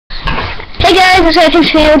guys, I think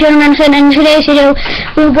today we're doing anything, and in today's video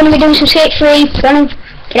we're going to be doing some Skate 3, running,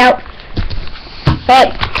 get out, right,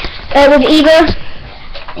 with Eva,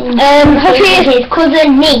 hopefully his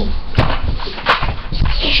cousin me,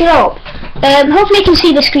 shut up, hopefully you can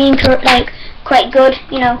see the screen like quite good,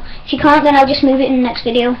 you know. If you can't, then I'll just move it in the next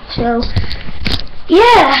video. So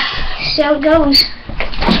yeah, see how it goes.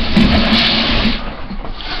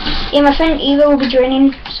 Yeah, my friend Eva will be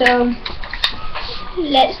joining, so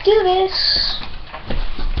let's do this.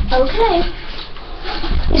 Okay,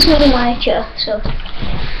 this will be my chair, so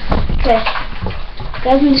okay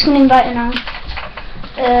guys, I'm just gonna invite her now.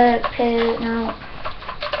 Okay, now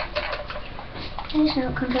there's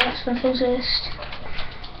no contacts from his list.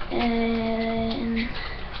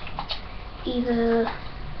 Eva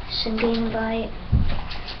sending invite.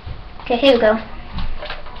 Okay, here we go.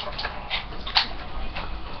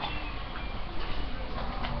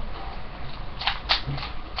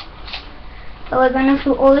 Oh, when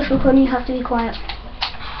for all this recording, you have to be quiet.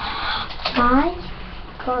 Why?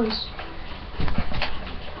 Cause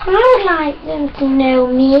I would like them to know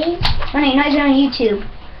me. oh no, you're not even on YouTube.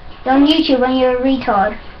 You're on YouTube when you're a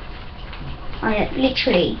retard. On it,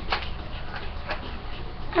 literally.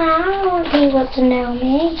 I want people to know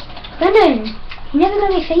me. Brendan, you're never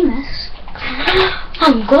gonna be famous.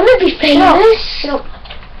 I'm gonna be famous. Shut up.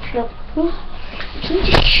 Shut up. Can you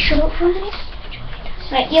just shut up for a minute?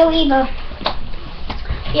 Right, yo Eva.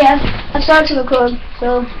 Yeah, I've started to record,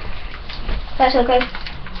 so that's okay.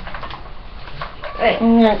 Right.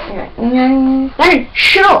 Brendan,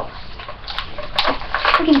 shut up! I'll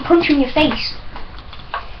freaking punch you in your face.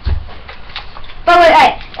 But wait,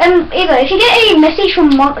 right, Eva, if you get a message from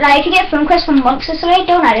if you get a phone request from monks or something,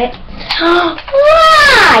 don't add it.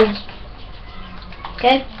 Why?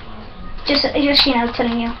 Okay? Just you know,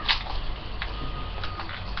 telling you.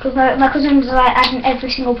 Because my cousin's like adding every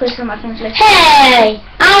single person on my friends list. Hey!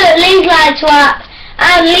 I at least like to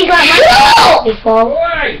my before.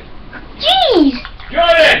 Oi! Jeez!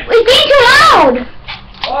 Jordan! It's being too loud!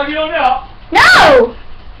 Oh, you don't know? No!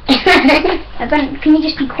 Ben, can you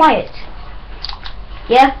just be quiet?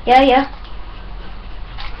 Yeah. Yeah. Yeah.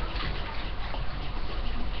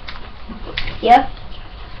 Yeah.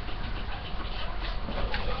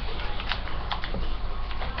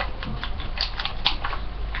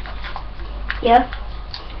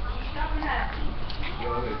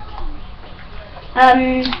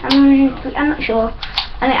 I'm not sure.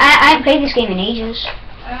 I mean, I haven't played this game in ages.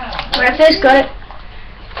 When I first got it.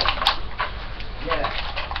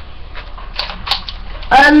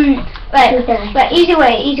 Right, easy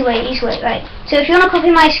way, right. So if you want to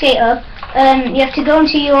copy my skater, you have to go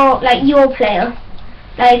into your player,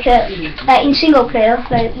 like in single player,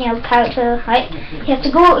 like, you know, character, right? You have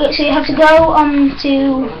to go, so you have to go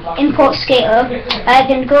to import skater,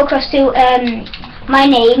 then go across to my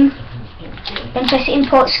name, then press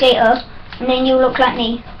import skater, and then you look like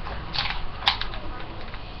me.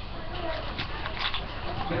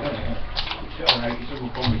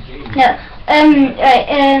 No,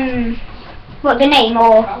 what, the name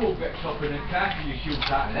or?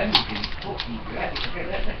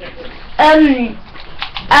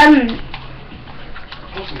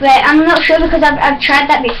 Right, I'm not sure because I've tried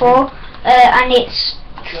that before, and it's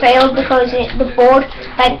failed because the board,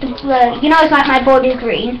 like you know, it's like my board is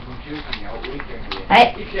green.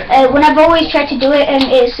 Right. When I've always tried to do it, and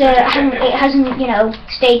it hasn't, you know,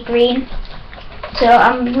 stayed green. So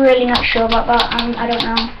I'm really not sure about that. I don't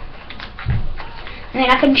know. I mean,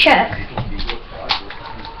 I can check.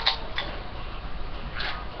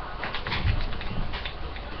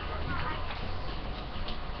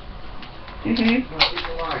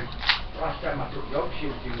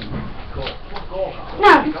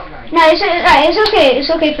 No, it's okay. It's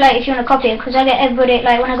okay for, like, if you want to copy it, because I get everybody,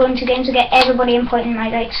 like, when I go into games, I get everybody importing my,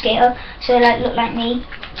 like, skater, so they, like, look like me.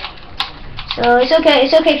 So it's okay.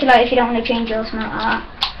 It's okay if you don't want to change yours, not that,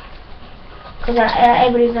 because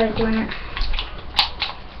everybody's like doing it.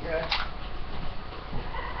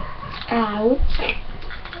 Ow.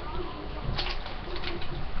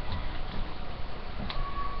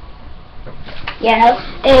 Yeah,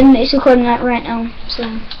 no, it's recording that right now. So,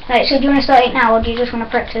 right. So do you want to start it now, or do you just want to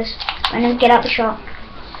practice and then get out the shot?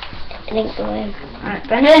 I think so. Alright,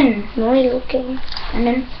 Brendan. No, you're looking.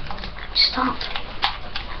 Brendan, stop.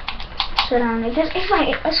 So down. It's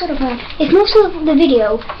like I sort of if most of the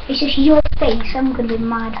video is just your face, I'm gonna be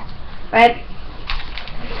mad. Right?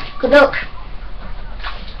 Good luck.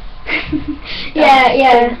 Yeah.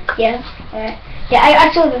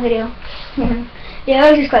 I saw the video. Yeah,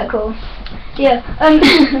 that was just quite cool. Yeah.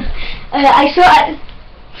 I saw.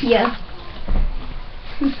 Yeah.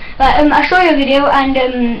 I saw your video, and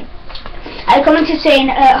I commented saying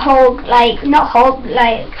hold, like, not hold,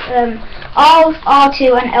 like,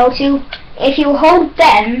 R2 and L2. If you hold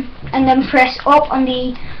them and then press up on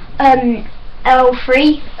the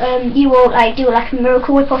L3, you will like do like a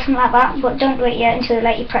miracle whip or something like that, but don't do it yet until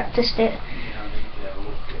like you practiced it.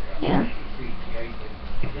 Yeah.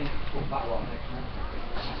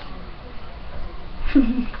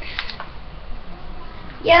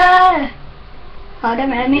 Yeah! Oh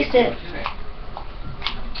damn it, I missed it.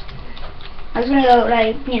 I was gonna go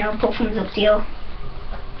like, you know, put thumbs up to you.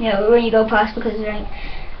 You know, when you go past because like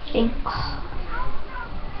thing. Oh.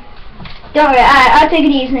 Don't worry, I'll take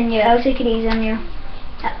it easy on you. I'll take it easy on you.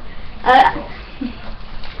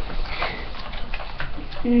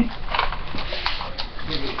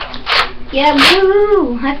 Yeah,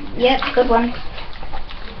 woo! Yep, good one.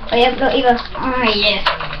 Oh yeah, got Eva. Oh yeah.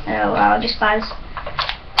 Oh wow, just fuzz.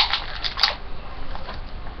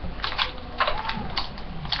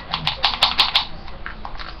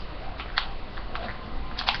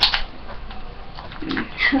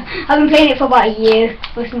 I've been playing it for about a year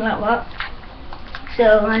or something like that.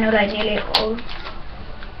 So I know like nearly all.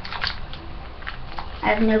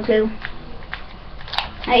 I have no clue.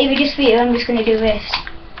 Even just for you, I'm just gonna do this.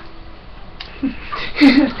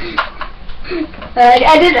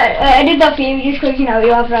 I did that for you just because you know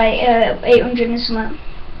you have like 800 and something.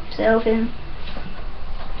 So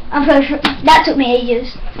I'm pretty sure that took me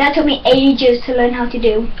ages. That took me ages to learn how to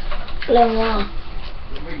do. Learn what?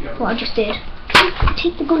 What I just did.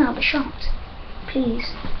 Take the gun out of the shot,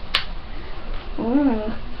 please.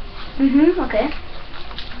 Oh. Okay.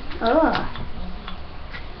 Oh.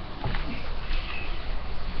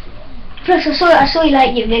 Plus, I saw you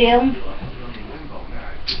like your video, and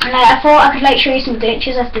I thought I could like show you some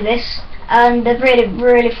glitches after this, and they're really,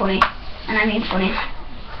 really funny, and I mean funny.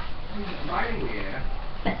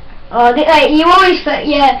 Oh, you always,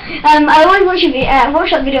 yeah. I always watch your video.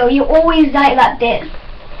 Watch that video. You always die at that bit.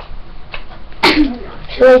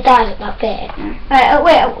 She always dies at that bit. Right.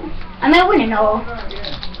 Wait. Am I winning or?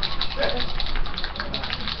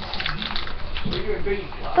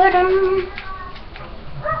 But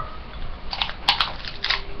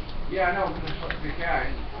yeah, I know. I'm gonna swap the guy.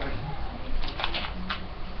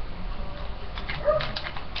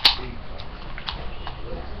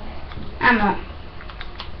 I'm not.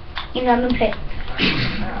 Even though I've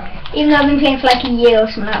been playing for like a year or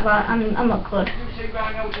something like that, I'm not good.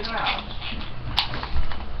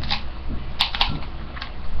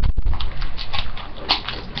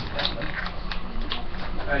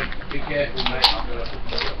 Hey, be careful, mate. I'm gonna put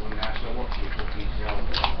the one now, so watch your fucking self.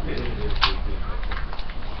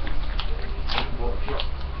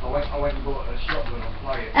 I went and bought a shotgun and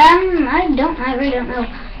play it. I really don't know.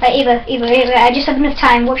 Eva, I just have enough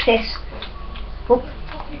time. Watch this. Oh.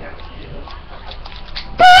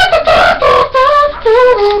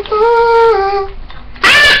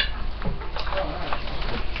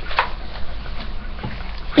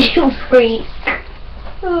 You freak.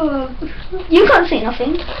 Oh, you can't see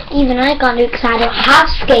nothing. Even I can't do it because I don't have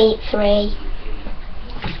Skate 3.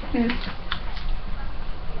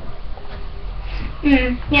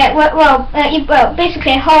 Yeah, well,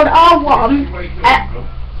 basically hold R1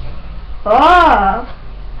 oh.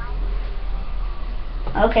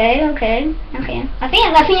 Okay. I think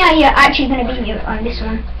you're actually going to beat me on this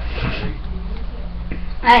one.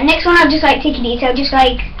 Next one I'll just like take it easy. I'll just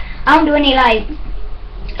like, I won't do any like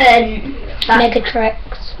mega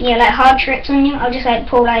tricks. Yeah, like hard tricks on you. I'll just like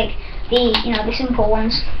pull like the, you know, the simple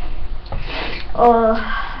ones. Oh,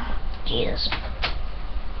 Jesus.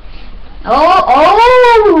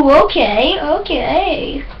 Oh, okay.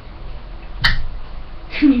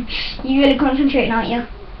 You really concentrating, aren't you?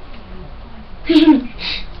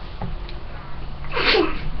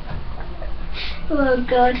 Oh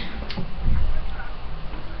God.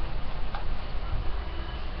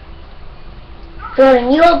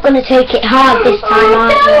 Jordan, you're gonna take it hard this time,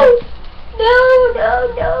 aren't you? No,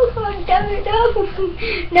 oh, damn it,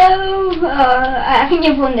 no. I think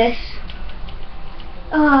you've won this.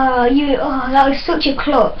 Oh, that was such a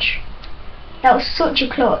clutch. That was such a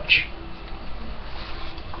clutch.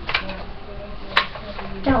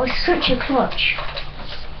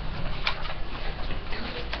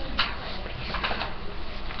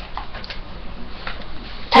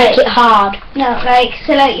 Take it hard. No, like,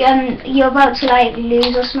 so like, you're about to like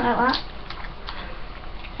lose or something like that.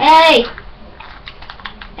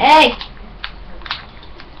 Hey!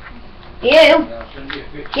 You!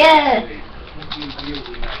 Yeah!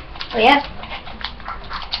 Oh yeah?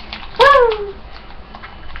 Woo!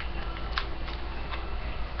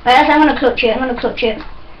 Right, I'm gonna clutch it,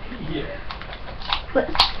 Yeah. But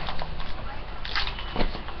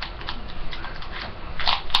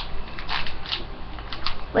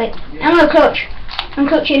Wait, I'm gonna clutch. I'm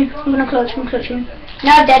clutching. I'm gonna clutch. I'm clutching.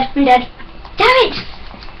 No, I'm dead. I'm dead. Damn it!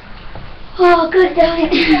 Oh, good, damn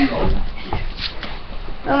it.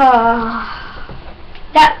 Oh,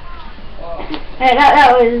 that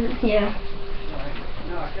was, yeah.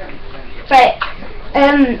 Right.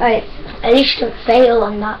 Right. At least you didn't fail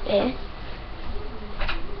on that bit.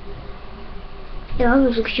 Yeah, I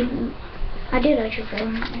was shooting. I did actually fail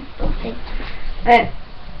on that bit. Right.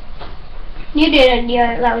 You did it,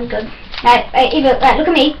 yeah, that was good. Right, Eva, right, look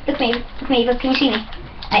at me, Eva, can you see me?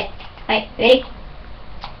 Right, ready?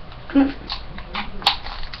 Come on.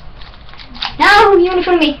 No, you're in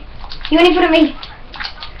front of me. You're in front of me.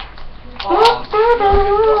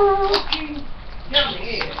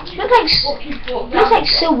 Looks like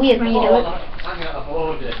so weird when you do it.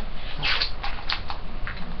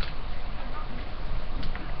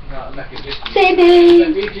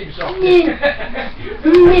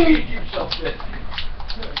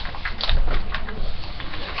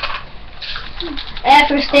 Air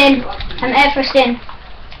first in. I'm air first in.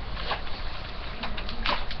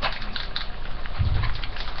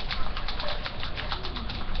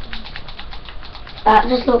 That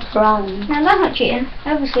just looks wrong. No, that's not cheating.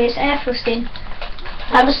 Obviously, it's air first in.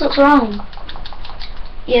 That just looks wrong.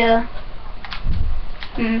 Yeah.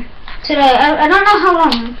 So I don't know how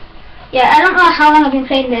long. Yeah, I don't know how long I've been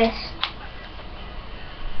playing this.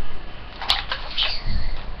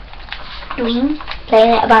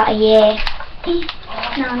 Playing it about a year.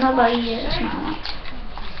 No, not about a year. That's not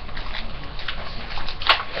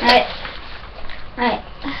right. Right.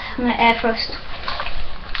 I'm gonna air first.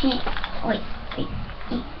 Wait.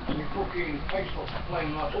 You fucking Xbox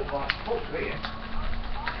playing like up like fuck here.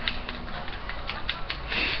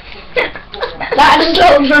 That just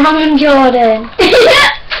looks wrong, Jordan.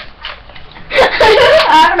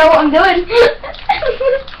 I don't know what I'm doing.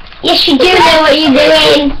 Yes, you do know what you're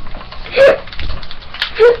doing.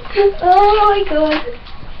 Oh my god.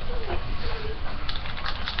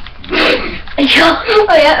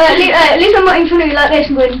 Oh yeah, at least I'm not in front of you like this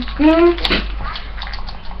and going.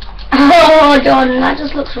 Oh, Jordan, that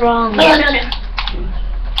just looks wrong. No.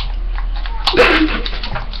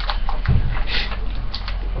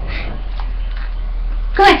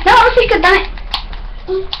 Come on, no, this is good, damn it.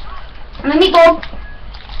 I'm a meatball.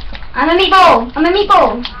 I'm a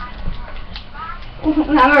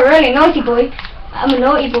really naughty boy. I'm a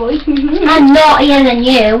naughty boy. I'm naughtier than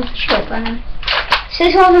you. Shut up, Anna.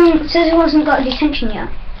 Scissor hasn't got a detention yet.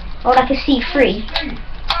 Or like a C3.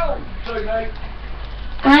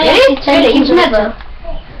 Really? You've never?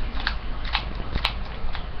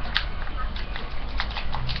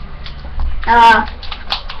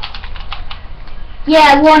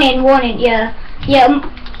 Yeah, warning, yeah. Yeah,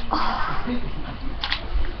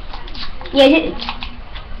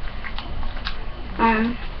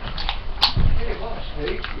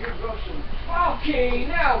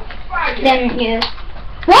 then, yeah.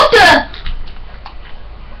 What the?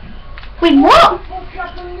 Wait, what?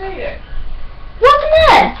 What's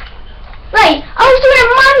there? Right, I was doing a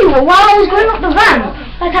manual while I was going up the ramp.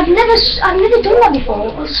 Like I've never done that before.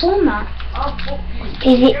 I've sworn that.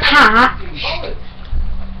 Is it Pat?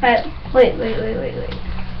 Right, wait.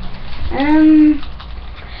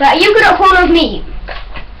 Right, you good at Hall of Meat?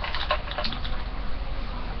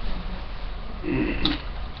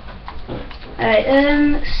 Alright,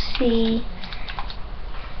 let's see.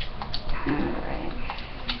 Alright.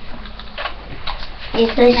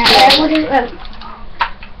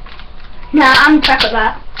 Nah, I'm crap at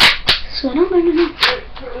that. So I'm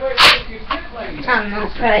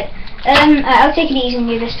not. Right. I'll take it easy on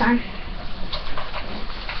you this time.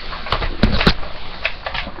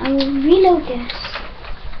 I will reload this.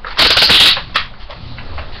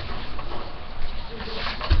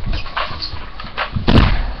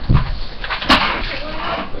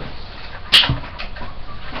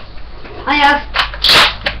 I have.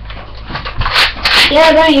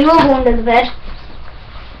 Yeah, then you will go under the bed.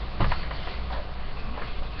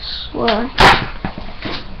 Swear.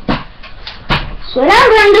 Swear down,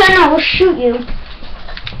 Brandon, I will shoot you.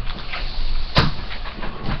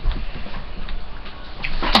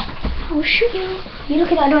 I will shoot you. You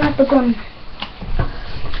look at that, I don't have the gun.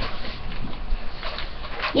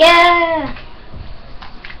 Yeah!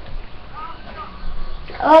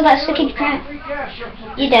 Oh, that's the kid crap.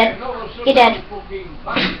 You're dead. You're dead.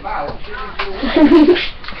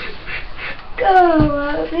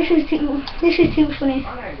 Oh, this is too funny.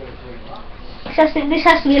 This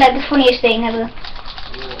has to be like the funniest thing ever.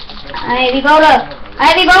 Ivy Bowler!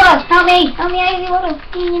 Ivy Bowler! Help me! Help me, Ivy Bowler!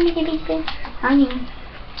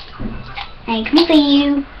 I'm coming for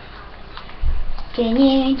you. Oh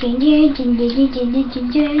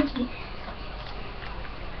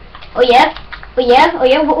yeah, oh yeah, oh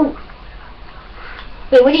yeah.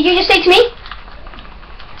 Wait, what did you just say to me?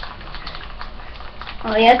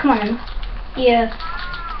 Oh yeah, come on. Yeah.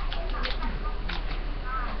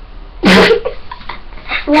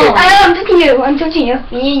 What? I'm touching you. I'm touching you.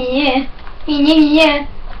 Yeah. Yeah.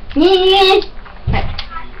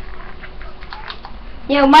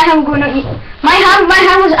 Yeah, my hand was going on. My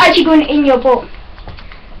hand was actually going in your butt.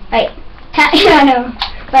 Right. Yeah, I know.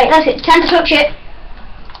 Right, that's it. Time to clutch it.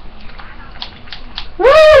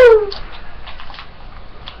 Woo!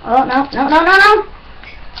 Oh no.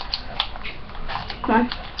 Come on.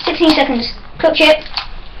 16 seconds. Clutch it.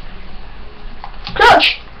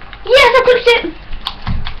 Clutch! Yes, I clutched it!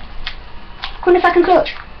 I wonder if I can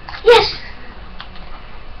clutch. Yes!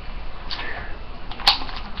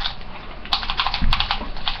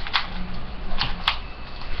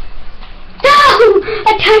 No!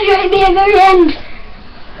 I tied it right at the very end.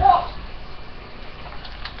 What?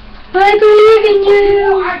 I believe in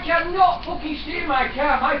you. I cannot fucking steer my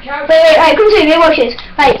car. My car. Wait, right, come to me, watch this.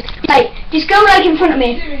 Right, just go like in front of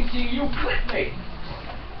me. Steering to you, clip me.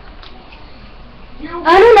 You.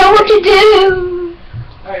 I don't know what to do.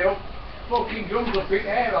 Hey, up. Fucking guns up in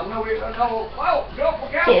there. I know it. I know. Well, don't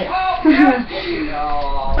forget. Yeah.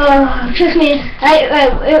 Oh, Oh, trust me.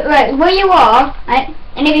 Right, where you are, right,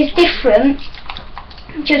 and if it's different,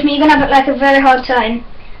 trust me, you're gonna have like a very hard time.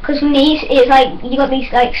 Because from these, it's like you got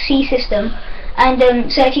these like C system, and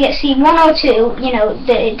so if you get C1 or 2, you know,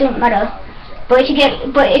 it doesn't matter. But if you get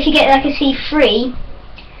like a C3,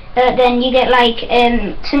 then you get like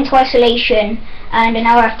central isolation and an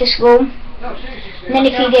hour after school. And then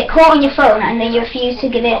if you get caught on your phone and then you refuse to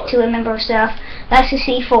give it to a member of staff, that's a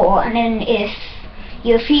C4. And then if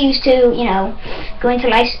you refuse to, you know, go into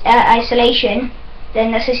isolation,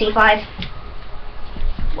 then that's a C5.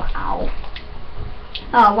 Wow.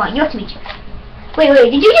 Oh wow, you have to be. Wait,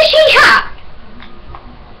 did you just change hat?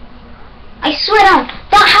 I swear down,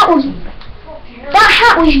 that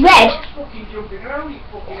hat was red.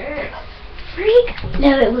 Freak?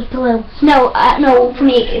 No, it was blue. No, no, for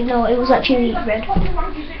me, no, it was actually red.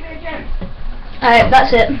 Alright,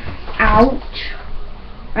 that's it. Ouch.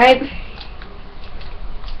 Right?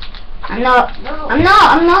 I'm not.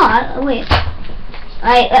 Wait.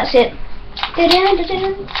 Alright, that's it.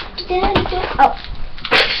 Oh.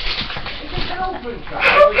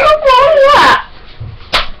 What was that?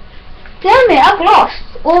 Damn it, I've lost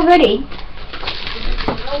already.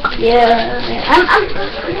 Yeah, I'm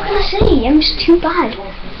what can I say? I'm just too bad.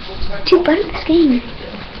 Too bad at this game.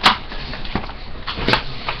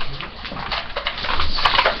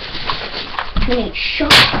 Minute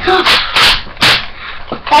shot.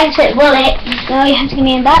 That's it, bullet. Now you have to give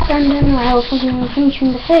me a back and then I'll fucking punch you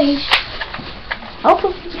in the face. Oh,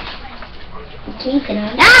 Keep it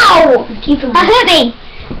on. ow! Keep it on. That hurt me!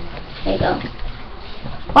 There you go.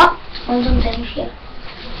 What? Hold on, finish it.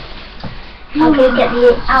 I'll go get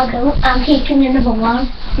the. I'm taking the number one.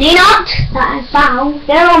 No, you're not! That I found.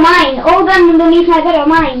 They're all mine. All them underneath my bed are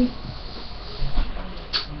mine.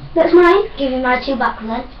 That's mine. Give me my 2 back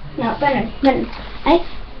then. No, Brennan. Hey,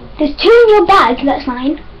 there's 2 in your bag. That's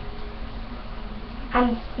mine.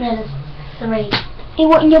 No, there's 3. Hey,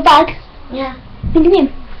 what in your bag? Yeah. Think of him.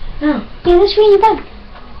 No. Yeah, there's 3 in your bag.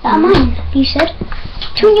 That are mine. You said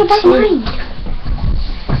 2 in your bag. Mine.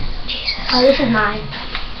 Jesus. Oh, this is mine.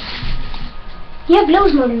 You have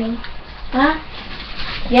loads more than me. Huh?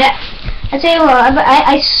 Yeah. I tell you what,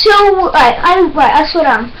 I swear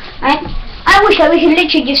down. I wish that we could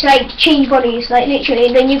literally just like change bodies, like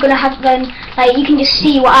literally. Then you're gonna have like you can just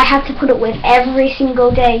see what I have to put up with every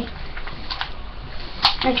single day.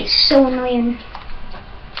 Like it's so annoying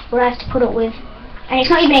what I have to put up with, and it's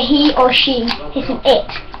not even a he or she, it's an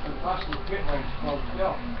it.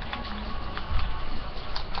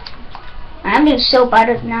 I'm doing so bad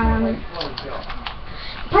at now.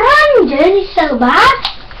 Brandon is so bad.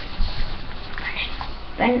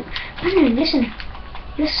 Brandon, listen.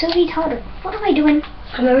 You're so retarded. What am I doing?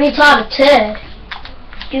 I'm a retarded turd.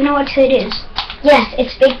 Do you know what turd is? Yes,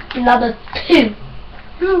 it's big blob of poo.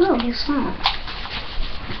 Oh, no, you're smart.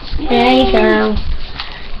 There you go.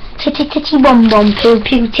 Titty titty bum bum poo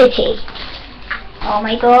poo titty. Oh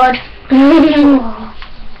my god.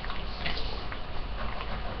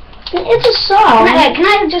 It's a song. Can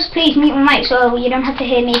I just please mute my mic so you don't have to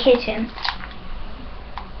hear me hit him?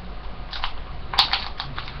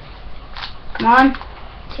 Come on.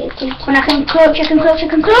 When I can clutch, I can clutch.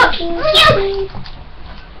 No!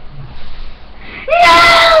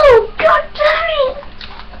 No! God damn it!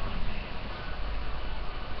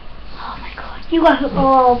 Oh my god. You got,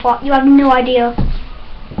 oh, but you have no idea.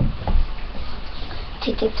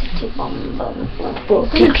 Can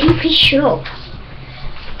you please shut up?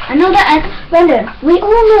 I know that, Brendan, we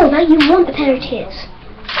all know that you want a pair of tits.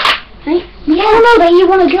 Right? We all know that you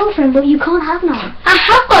want a girlfriend, but you can't have none. I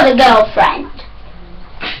have got a girlfriend.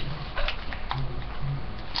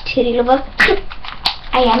 Titty lover.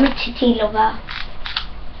 I am a titty lover.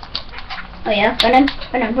 Oh yeah, Brendan,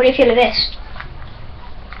 what do you feel of this?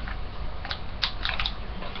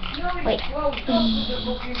 Wait.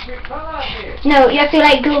 No, you have to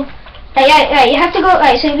like go. Yeah, you have to go.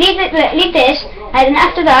 Right, so leave this, and then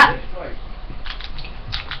after that,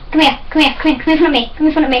 come here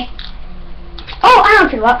in front of me. Oh, I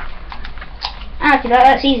don't do that.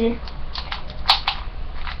 That's easy.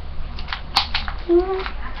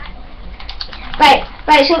 Right.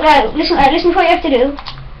 So listen to what you have to do.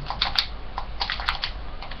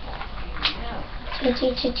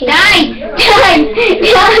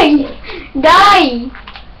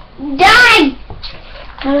 Die!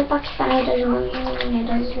 Kalau pakai saya dari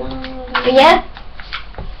Yeah?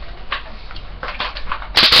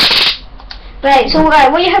 Right, so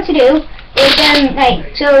what you have to do is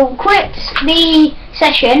so quit the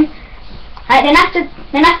session. Then after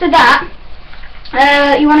that,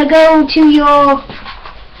 you want to go to your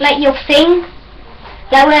thing,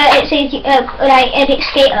 like where it says edit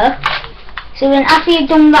skater. So then after you've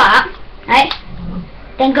done that, right,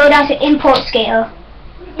 then go down to import skater.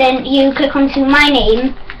 Then you click onto my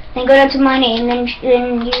name, then go down to my name, then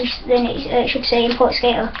it should say import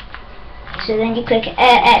skater. So then you click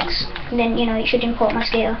X, and then it should import my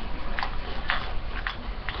skater.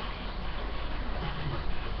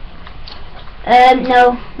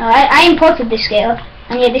 No, I imported this skater,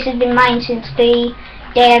 and yeah, this has been mine since the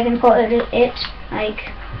day I've imported it.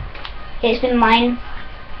 It's been mine.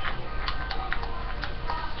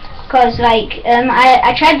 Because I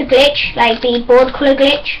tried the glitch, the board colour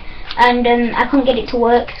glitch, and I couldn't get it to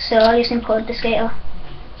work, so I just imported the skater.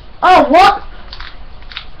 Oh, what?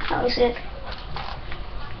 That was sick.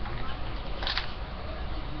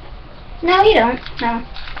 No, you don't. No.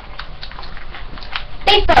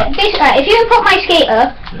 Basically, if you import my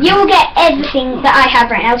skater, you will get everything that I have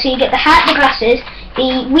right now. So you get the hat, the glasses,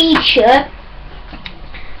 the weed shirt,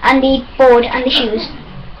 and the board and the shoes.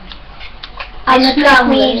 I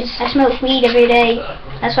smoke weed every day.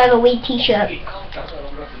 That's why I have a weed t-shirt.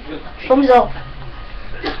 Thumbs up.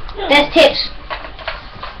 Best tips.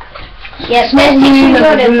 Yeah, best tips from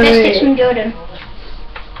Jordan. Best tips from Jordan.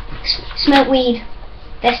 Smoke weed.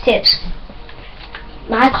 Best tips.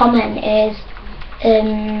 My comment is,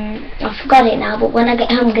 I forgot it now, but when I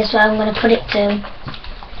get home, guess what I'm going to put it to?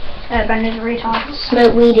 Brendan's a retard.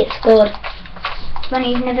 Smoke weed, it's good. When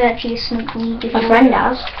you've never actually smoked weed before. My friend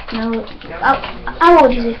has. No. How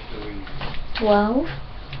old is he? 12.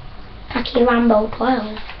 Packy Rambo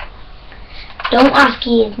 12. Don't ask,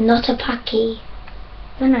 he is not a Packy.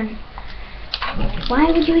 No.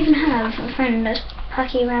 Why would you even have a friend that's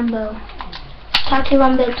Packy Rambo? Packy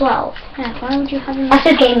Rambo 12? Yeah, why would you have him? That's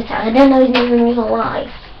a game tag, I don't know his name in real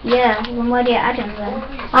life. Yeah, then why do you add him then?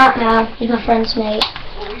 I don't know, he's my friend's mate.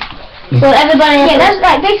 So everybody... Yeah, that's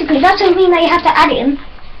basically, that doesn't mean that you have to add him.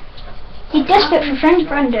 You're desperate for friends,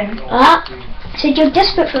 Brendan. What? I said you're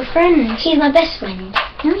desperate for friends. He's my best friend.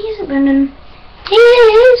 No, he isn't, Brendan. He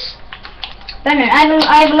is! Brendan, I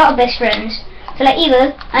have a lot of best friends. So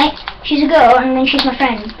Eva, she's a girl and then she's my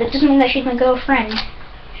friend. That doesn't mean that she's my girlfriend.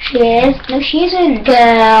 She is. No, she isn't.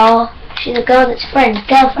 Girl. She's a girl that's a friend.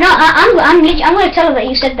 Girlfriend. No, I'm going to tell her that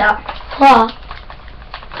you said that. What?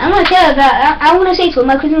 I'm going to tell her that. I want to say to her,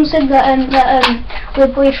 my cousin said that we're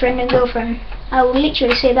boyfriend and girlfriend. I will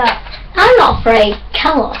literally say that. I'm not afraid.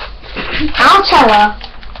 Tell her. I'll tell her.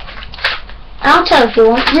 I'll tell her if you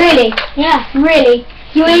want. Really? Yeah. Really?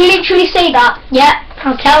 You will literally say that? Yeah.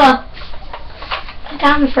 I'll tell her.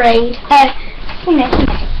 I'm afraid.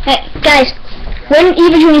 Guys, when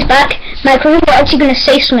Eva joins back, my cousin is actually going to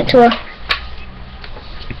say something to her.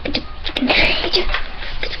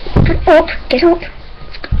 Get up.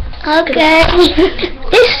 Okay.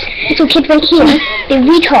 This little kid right here, the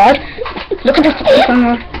retard, look at the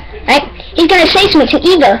camera, right? He's going to say something to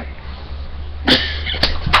Eva.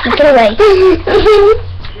 Now get away.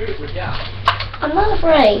 I'm not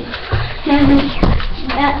afraid.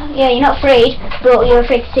 Yeah, you're not afraid, but you're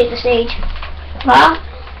afraid to take the stage. What?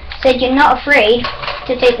 Said you're not afraid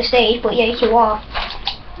to take the stage, but yes, you are.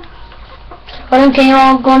 Why don't you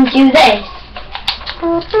all go and do this?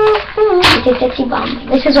 This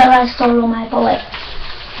is where I stole all my bullets.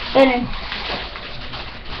 Brennan.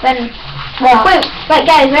 What? Wait, right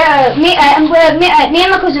guys, me and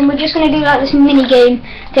my cousin, we're just gonna do like this mini game.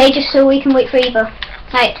 Okay, just so we can wait for Eva.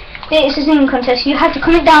 Right, it's a singing contest. You have to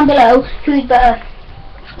comment down below who's better.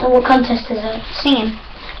 And what contest is it? Singing.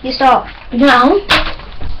 You start. No.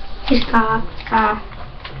 You start.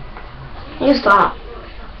 You start.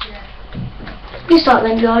 You start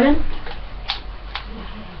then, Jordan.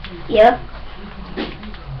 Yeah.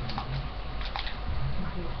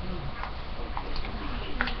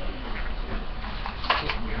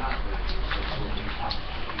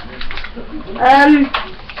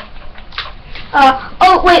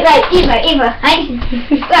 Oh wait, right, Eva, right?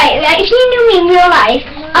 right, if you knew me in real life,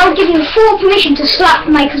 I would give you full permission to slap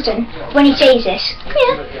my cousin when he says this.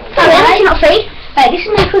 Yeah. Alright, you're not afraid. Right, this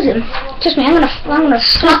is my cousin. Trust me, I'm gonna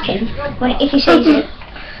slap him if he says it.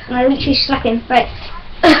 I'm gonna literally slap him. Right.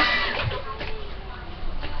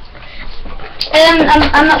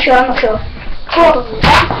 I'm not sure. But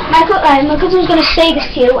my cousin's gonna say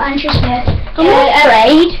this to you, and trust me, I'm not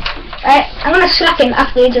afraid. Right, I'm gonna slap him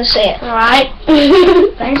after he does say it. Alright.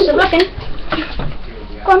 Then stop laughing.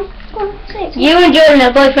 Go on, say it. You and Jordan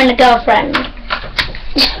are boyfriend and girlfriend.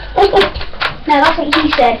 No, that's what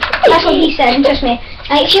he said. That's what he said, and trust me.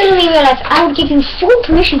 Like, if you knew me in real life, I would give you full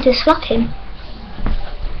permission to slap him.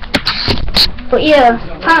 But yeah,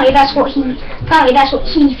 apparently that's what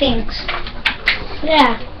he thinks.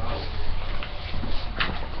 Yeah.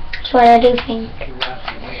 That's what I do think.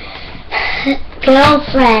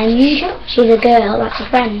 Girlfriend. She's a girl, that's a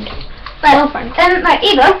friend. Right, Girlfriend. Right,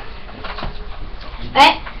 Eva.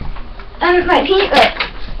 Right. Right, can you,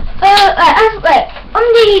 right, on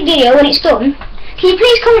the video when it's done, can you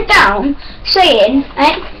please comment down saying,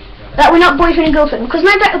 right, that we're not boyfriend and girlfriend? Because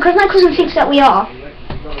my cousin thinks that we are.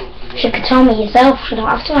 You could tell me yourself, you don't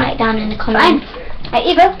have to write it down in the comments. Right,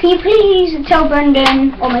 Eva, can you please tell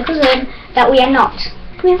Brendan or my cousin that we are not?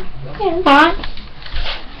 Come here. Alright.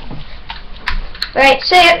 Right,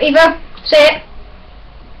 say it, Eva. Say it.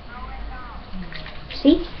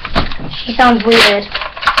 See? She sounds weird.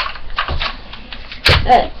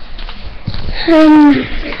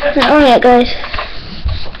 Alright, guys.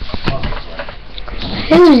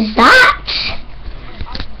 Who's that?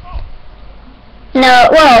 No,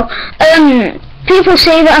 well, people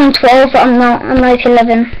say that I'm 12, but I'm not. I'm like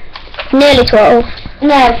 11. Nearly 12. No.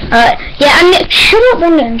 Yeah, and shut up,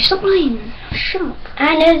 Brendan. Stop lying. Shut up.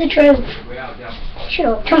 I know the truth. Shut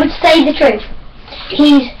up. Come and say the truth.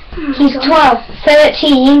 He's 12,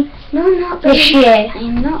 13 No, I'm not. this year.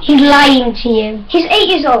 I'm not. He's lying to you. He's 8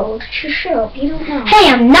 years old. Shut up. You don't know. Hey,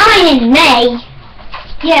 I'm 9 in May.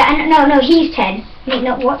 Yeah, and no, he's 10. Wait,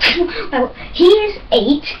 no, what? No, he's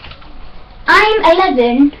 8. I'm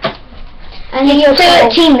 11. And you're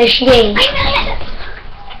 13 this year.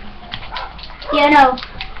 Yeah, no.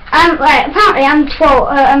 Apparently I'm 12.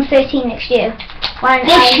 I'm 13 next year.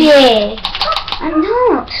 This year. I'm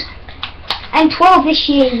not. I'm 12 this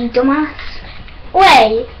year, you dumbass.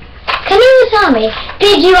 Wait. Can you tell me?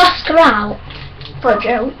 Did you ask her out? For a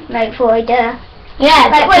joke, like for a dare. Yeah.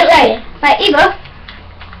 Right, Eva.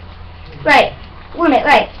 Right. Wait a minute.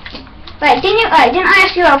 Right. Didn't I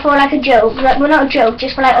ask you out for like a joke? Like, well, not a joke,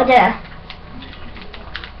 just for like a dare.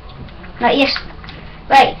 Like yes.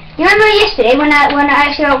 Right. You remember yesterday when I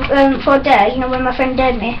asked you out for a dare? You know when my friend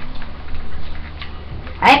dared me.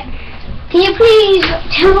 Right. Can you please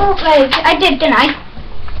tell? Like I did, didn't I?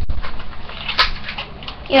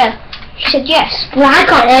 Yeah. She said yes. Well, I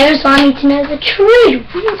can't hear, so I need to know the truth.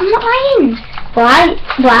 I'm not lying. Well,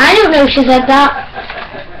 I don't know if she said that.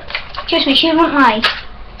 Trust me, she won't lie.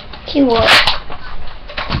 She was.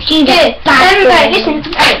 She's Yeah, a bad right, girl.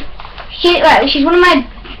 listen, right, she's one of my,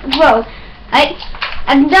 well,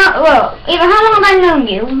 Eva, how long have I known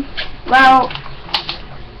you? Well,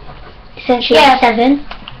 Since she was 7.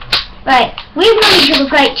 right, we've known each other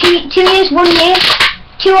for like 2 years, 1 year,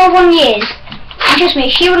 2 or 1 years. And trust me,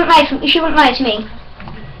 she wouldn't lie to me.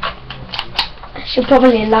 She'll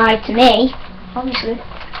probably lie to me. Obviously.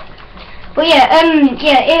 But yeah,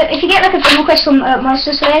 if you get like a friend request from my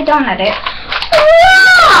sister, don't add it.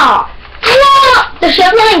 What? Does she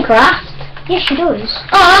have Minecraft? Yes, she does.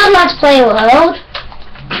 Oh, I'd like to play a world.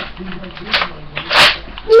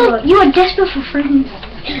 You are desperate for friends.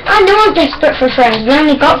 I know I'm desperate for friends. We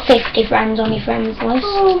only got 50 friends on your friends list.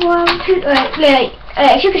 Oh wow.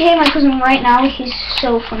 If you could hear my cousin right now, he's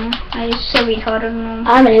so funny. He's so retarded.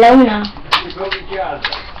 I'm a loner.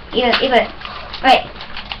 Eva. Right.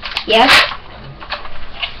 Yeah.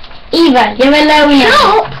 Eva, you're a loner. Shut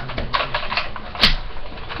up!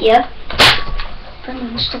 Yeah.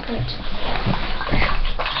 Brendan, stop it.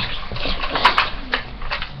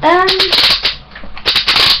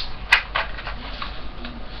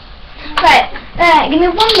 Right. Give me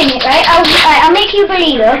 1 minute, right? I'll make you a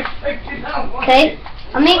believer. Okay.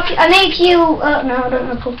 I'll make you. No, I don't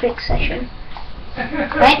know public session.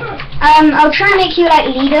 Right. I'll try and make you like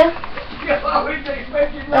leader.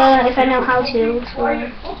 If I know how to. So,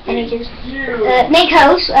 then just make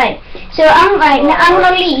house. Right. So I'm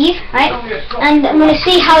gonna leave. Right. And I'm gonna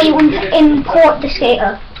see how you import the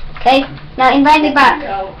skater. Okay. Now invite me back.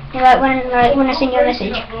 When I send you a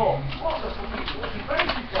message.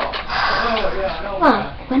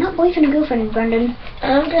 What? We're not boyfriend and girlfriend, Brandon.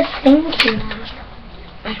 I'm just thinking.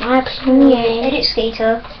 Edit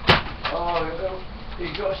skater. Oh,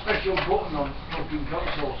 he's got a special button on fucking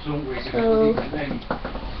console somewhere. So,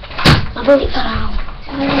 I'll put it out.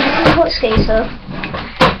 Import skater.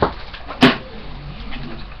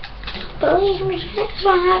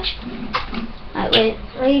 Right, wait.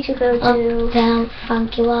 Ready to go to up, down,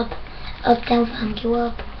 funk you up. Up, down, funk you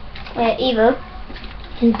up. Eva.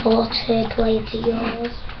 Import play to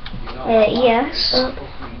yours. Yes. Up,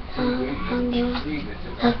 down, funk you up.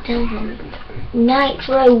 Up, down, funk you up.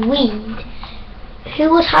 Nitro Weed. Who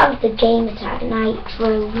would have the game attack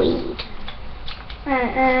Nitro Weed? No.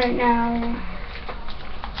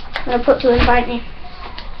 I'm gonna put to invite me.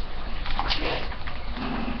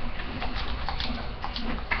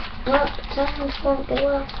 Up, down, funk you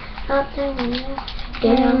up. Up, down,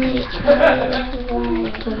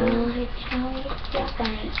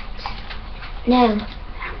 no.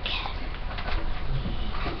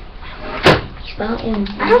 Starting.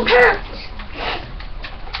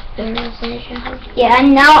 Yeah,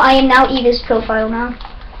 and now I am now Eva's profile now.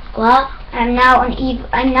 What? I'm now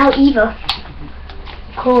Eva.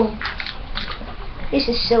 Cool. This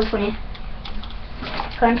is so funny.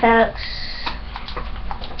 Contacts.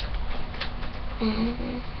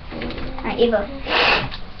 Right, Eva.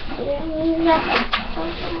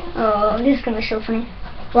 Oh, this is gonna be so funny.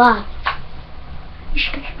 What?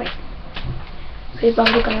 Wait. We're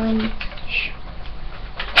probably gonna win.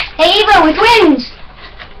 Hey Eva, we're twins!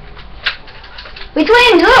 We're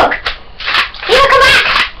twins, look! Eva,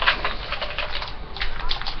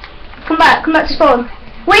 come back! Come back to spawn.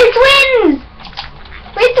 We're twins!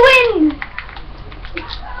 We're twins!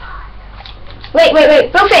 Wait,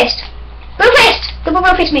 bro fist! Bro fist! Double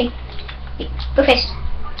bro fist me! Bro fist.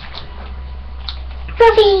 Bro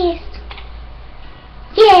fist!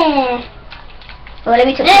 Yeah! Oh, let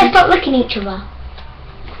me touch Let's stop looking at each other.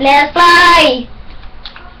 Let's fly!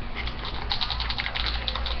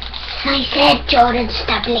 I said, Jordan,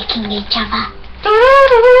 stop licking each other.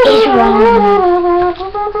 It's wrong.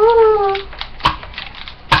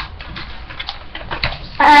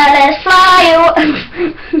 Let's fly!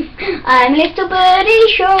 I'm little birdie,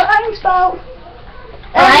 short and small.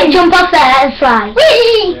 Alright, jump off there and fly.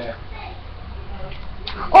 Whee! Yeah.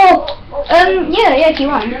 Oh, yeah, if you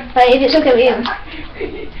want. If it's okay with you.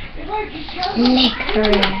 Lick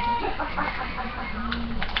her.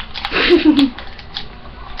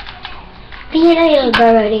 Be a little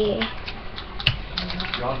birdie.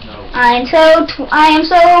 God knows. I am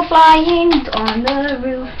so flying on the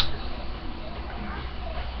roof.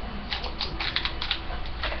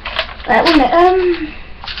 Right, one minute.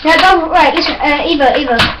 Right, listen,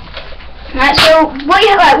 Eva. Right, so what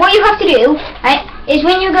you have to do, right, is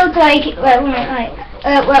when you go to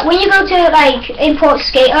when you go to import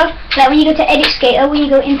skater, like when you go to edit skater, when you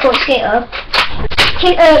go import skater,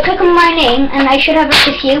 click on my name, and I should have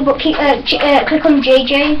a few, but click on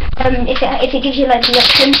JJ, if it gives you like the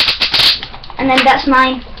option, and then that's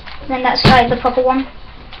mine, then that's like the proper one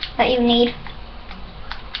that you need.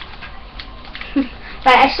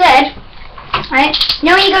 Right, I said. Right, you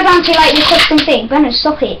know when you go down to like the custom thing, Brandon,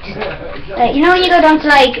 stop it. You know when you go down to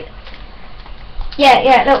like,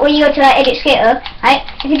 look, when you go to like edit skater, right,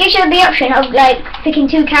 if it gives you the option of like picking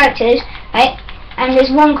two characters, right, and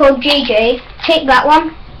there's one called JJ, pick that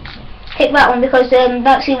one because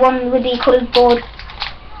that's the one with the coloured board.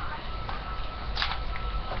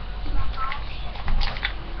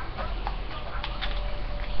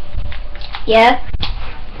 Yeah.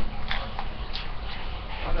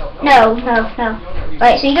 No.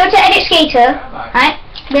 Right, so you go to edit skater, right?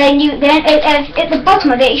 Then at the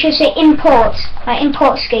bottom of it, it should say import, right?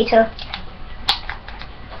 Import skater,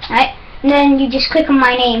 right? And then you just click on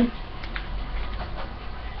my name,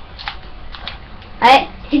 right?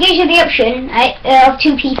 It gives you the option, right, of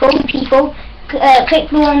two people. Click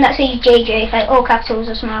the one that says JJ, like all capitals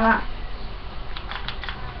or something like that.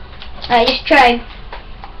 Right, just try.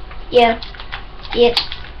 Yeah.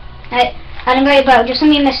 Right. And I'm very proud, just send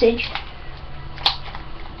me a message.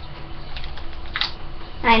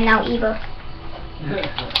 I am now Eva.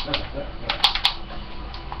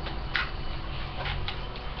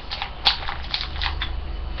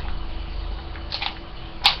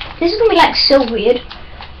 This is gonna be like so weird.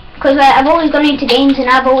 Because I've always gone into games and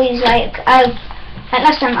I've always like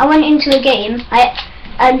last time I went into a game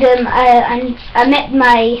and I met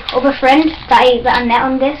my other friend that I met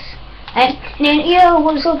on this, and then yo,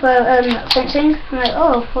 what's up, fencing? I'm like,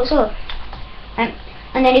 oh, what's up? And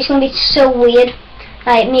then it's gonna be so weird,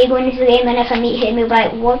 like me going into the game, and if I meet him, he'll be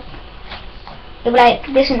like, what? He'll be like,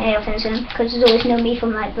 this isn't air fencing, because there's always no me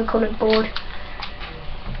from like the coloured board.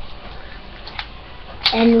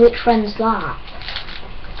 And which friend's that?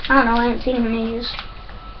 I don't know, I haven't seen him in ages.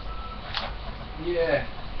 Yeah.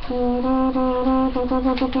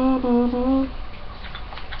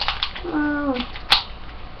 Oh.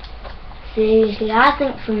 Seriously, I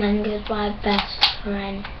think Flamengo's my best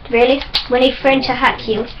friend. Really? When he threatened to hack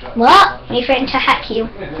you? What? When he threatened to hack you?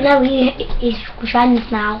 No, he's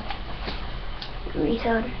friends now.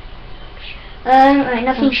 Retard. Right,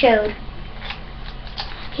 nothing showed.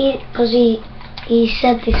 Because he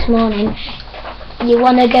said this morning, you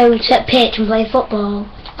want to go to pitch and play football?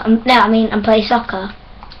 And play soccer.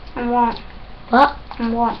 And what? What?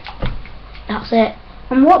 And what? That's it.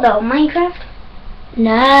 And what though? Minecraft?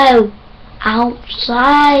 No.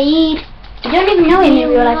 Outside. You don't even know him in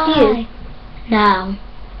real life, do you? No.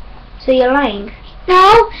 So you're lying?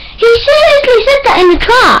 No. He seriously said that in the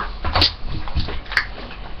chat.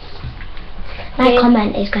 My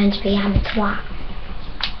comment is going to be I'm a twat.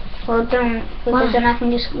 Well, don't, because then I can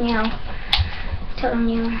just, tell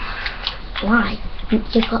you. Why?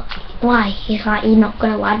 Why? He's like, you're not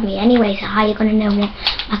going to add me anyway, so how are you going to know what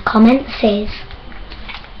my comment says?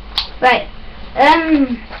 Right.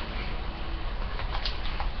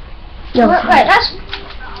 Right, that's...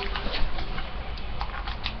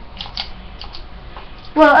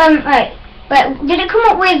 Well, right. But did it come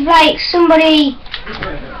up with, like, somebody...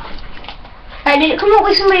 did it come up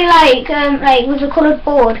with somebody, like with a coloured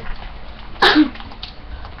board?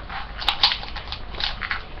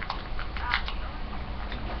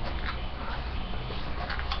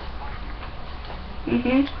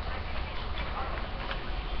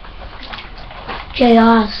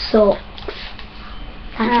 JR sucks.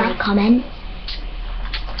 That's my comment.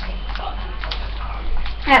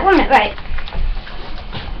 Right, 1 minute, right.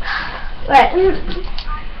 Right.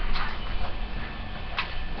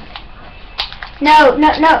 No.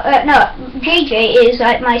 JJ is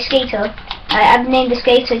like my skater. I've named the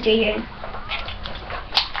skater JJ.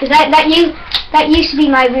 Because that used to be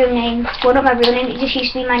my real name. Well, not my real name. It just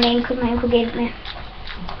used to be my name because my uncle gave it me.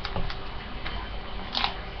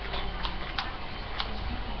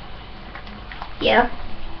 Yeah.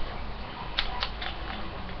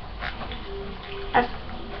 I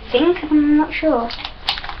think, I'm not sure.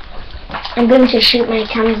 I'm going to shoot my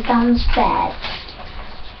cans downstairs.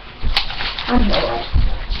 I'm bored.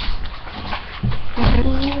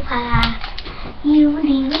 You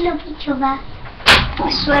love each other. I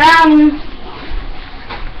swear I'm...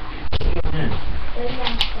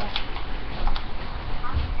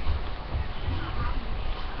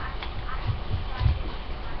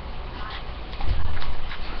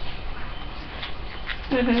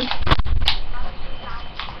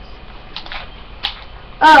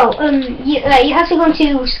 Oh, you have to go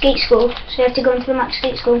into skate school, so you have to go into the Max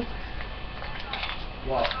skate school.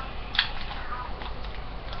 What?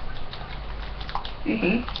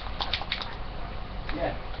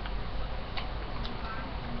 Yeah.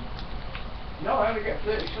 No, I only get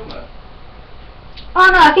 30 somewhere. Oh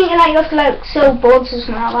no, I think you have to like sell boards or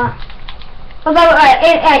something like that. Although,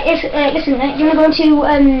 listen, do you want to go into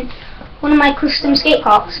one of my custom skate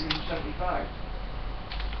parks? 175.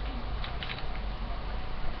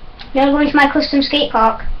 You want to go into my custom skate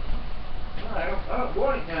park? No, I don't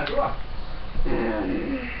want it now, do I?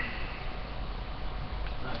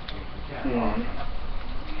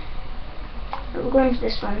 We'll go into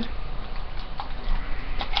this one.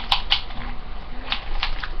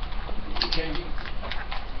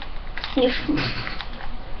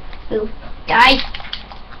 You die!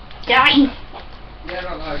 Die! Yeah,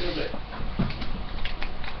 no, does it?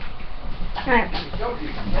 Alright.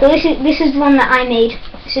 So this is the one that I made.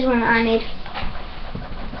 This is the one that I made.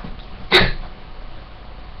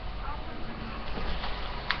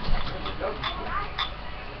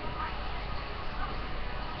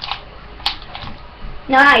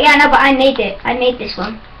 No, yeah, no, but I made it. I made this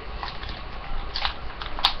one.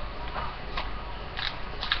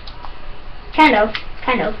 Kind of.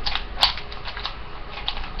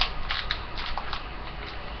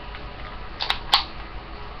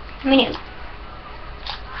 I mean,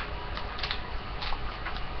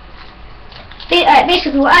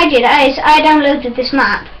 basically what I did is I downloaded this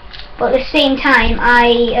map, but at the same time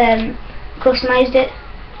I customized it.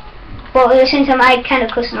 Well, at the same time I kind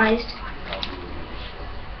of customized.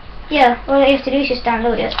 Yeah, all you have to do is just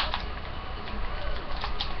download it.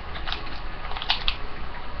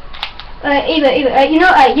 Eva, you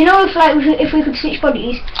know if we could switch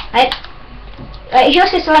bodies, right? Is your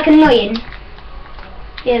sister like annoying?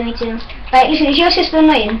 Yeah, me too. Right, listen, is your sister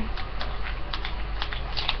annoying?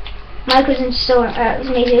 My cousin's so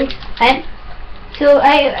me too, right? So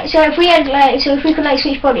if we had if we could like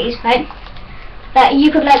switch bodies, right? Like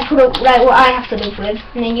you could like put up like what I have to live with,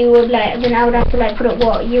 and then you would then I would have to like put up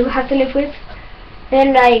what you have to live with.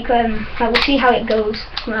 Then like we'll see how it goes.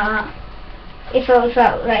 If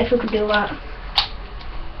we could do that.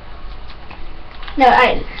 No,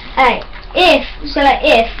 if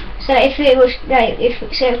it was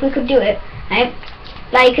if we could do it, right?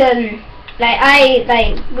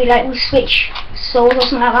 We switch souls or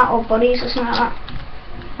something like that, or bodies or something like that.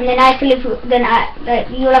 And then I have to live.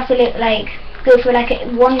 You'll have to live go for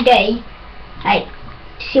one day, to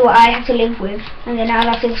see what I have to live with, and then I'll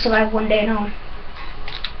have to survive one day and all.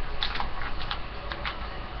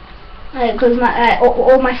 Because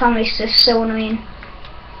all my family is just so annoying.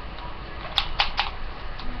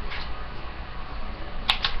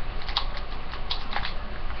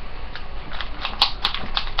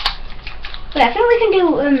 But I think we can do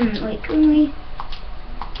can we?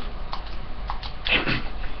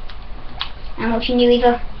 I'm watching you,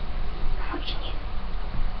 Eva. I'm watching you.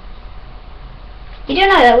 You don't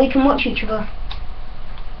know that we can watch each other.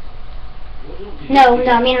 No,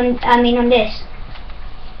 I mean on this.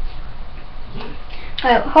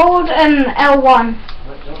 Hold L1.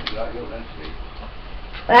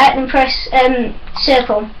 Right, then press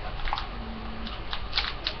circle.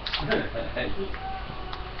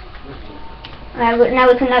 Right, now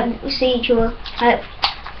we can see each other. Right,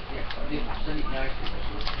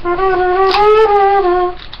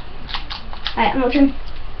 I'm watching.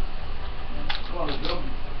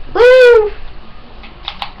 Woo!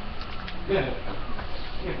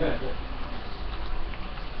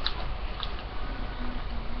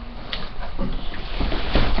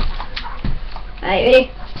 Alright,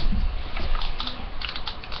 ready?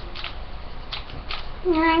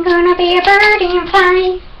 I'm gonna be a birdie and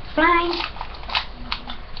fly.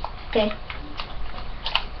 Okay.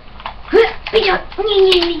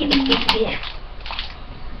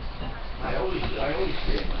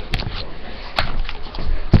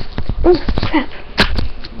 Oh crap.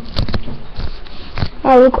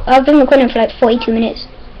 Oh, look, I've been recording for like 42 minutes.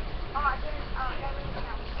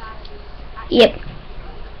 Yep.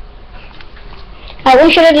 When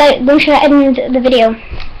should I end the video?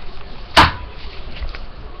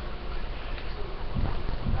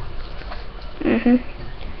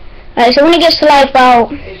 So when it gets to like about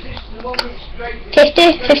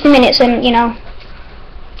 50 minutes, and you know.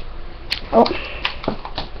 Oh.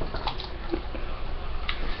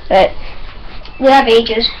 But we have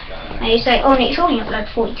ages. And it's like it's only up like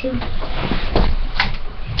 42.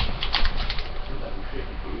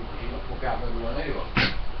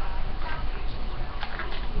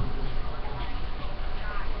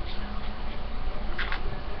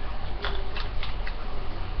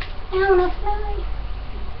 I wanna fly.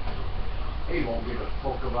 He won't give a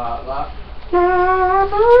fuck about that.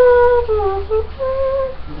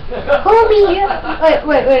 Hold me here.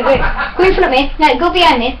 Wait. Go in front of me. No, go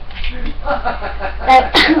behind me.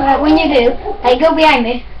 When you do, go behind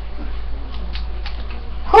me.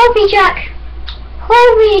 Hold me, Jack.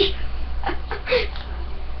 Hold me.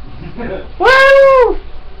 Whoa!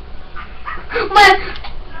 Man,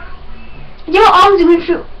 your arms are going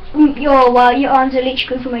through. Your arms are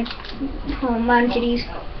literally going through my man titties.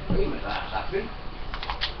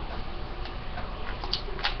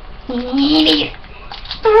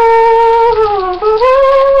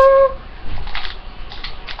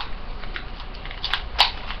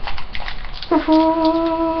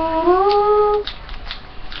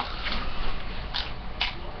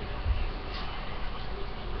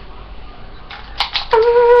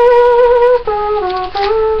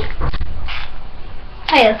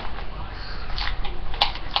 Hiya.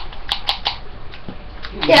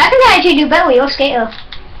 Yeah, I think I actually do better with your skater.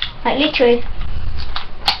 Like literally.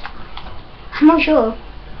 I'm not sure.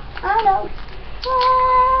 I don't know.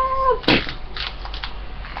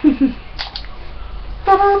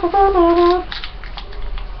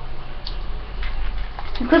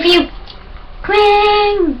 Good for you.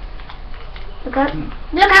 Queen! Look out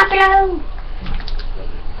below!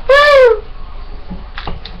 Woo!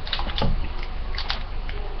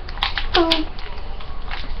 Oh.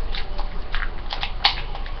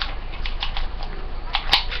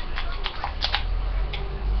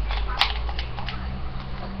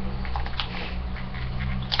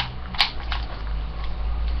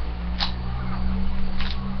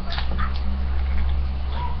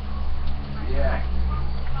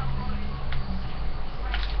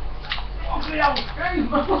 don't scream!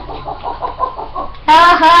 Hell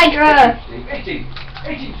Hydra! Hit him!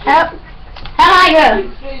 Hit him! Hell Hydra!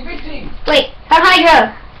 Steve, hit him! Wait, Hell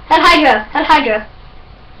Hydra! Hell Hydra! Hell Hydra!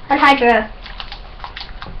 Hell Hydra!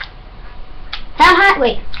 Hell Hydra!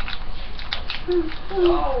 Wait.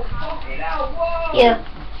 Oh, fucking hell, whoa! Yeah.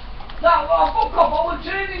 That was fuck off, I was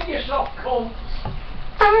turning you soft cunt!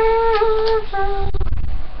 I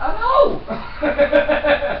know!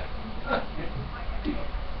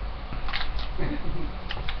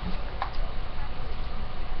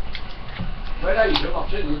 Where are you? I'm not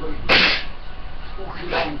turning you, but fucking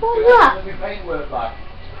hell. What was that? Let me paintwork back.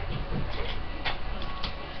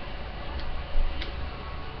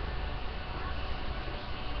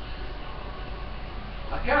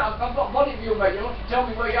 I can't, I've got money for you, mate. You'll have to tell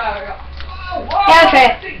me where you are. Oh, Yeah,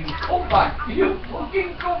 okay. You cuntbag! You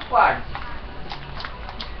fucking cuntbag!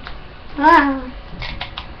 Wow.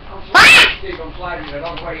 Steve, I'm sliding it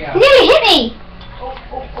on where you are. You nearly hit me!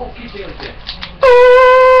 Oh, keep it.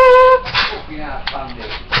 Fucking ass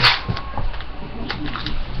bandit.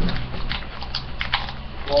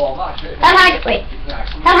 Oh, that's it. Hell Hydra! Wait.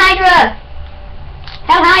 Hell Hydra!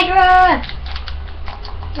 Hell Hydra!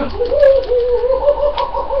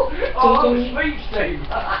 Oh, sweet Steve.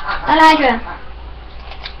 Hell Hydra!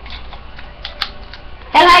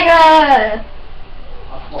 Hell Hydra!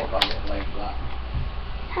 I thought I'd get late for that.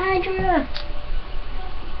 Hydra!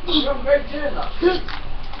 Did you have a great turn that?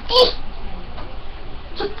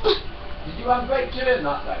 Did you have a great turn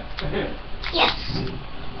that then? Yes.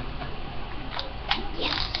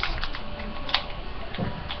 Yes.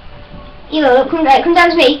 You know, come down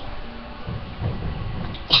to me.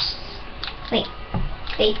 Yes. Wait.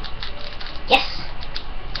 Yes.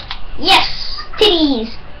 Yes!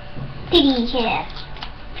 Titties! Titty hair. I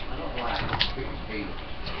don't know why I don't speak speed.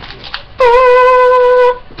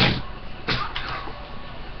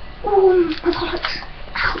 Oh, my bollocks.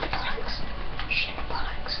 Ow, my bollocks. Shit, my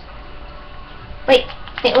bollocks. Wait,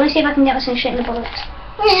 I want to see if I can get some shit in the bollocks.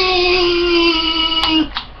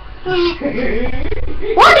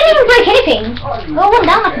 What? I didn't even break anything. Oh, I went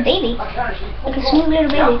down like a baby. Like a smooth little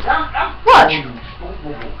baby. Watch.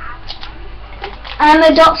 I'm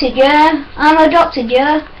adopted, yeah. I'm adopted,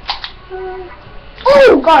 yeah.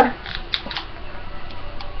 Oh, God.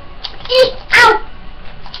 Ow.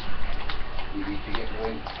 You need to get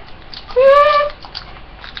going.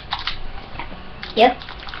 Yep.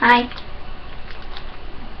 Hi.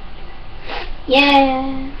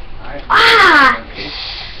 Yeah. Ah!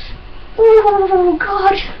 Oh,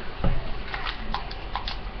 God.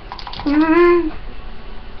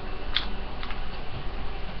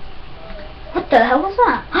 What the hell was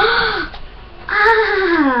that?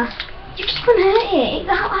 Ah! You keep on hurting.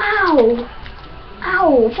 Ow!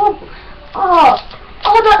 Ow! What? Oh!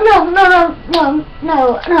 Oh,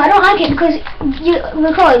 no, I don't like it because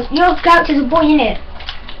your character's a boy, innit?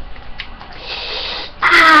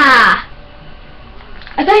 Ah!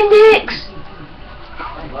 Appendix!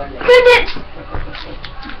 Appendix!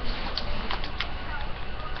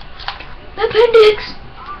 Appendix!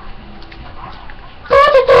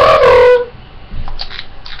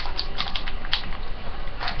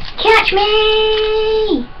 Catch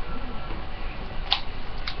me!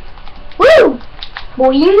 Woo!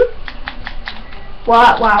 Boing!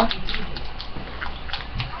 Wow.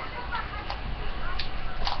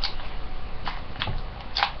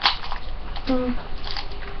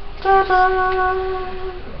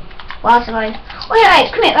 Wow, survive.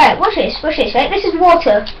 Wait, come here, right, watch this, right? This is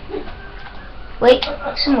water. Wait,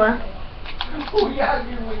 somewhere. Oh, yeah,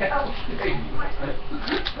 you went out, Steve.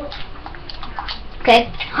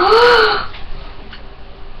 Okay.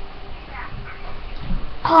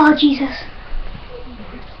 Oh, Jesus.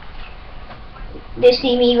 They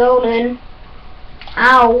see me rolling.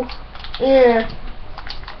 Ow. Ugh.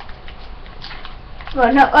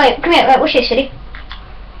 Right, no, wait, come here, right, watch this, ready?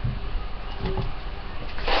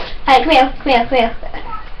 Alright, come here.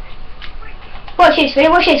 Watch this,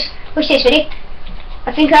 ready?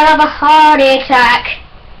 I think I'll have a heart attack.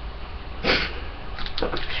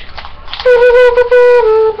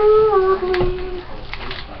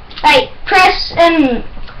 Right, press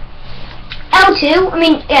L2,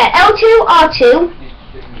 L2, R2,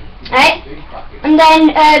 right, and then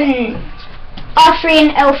R3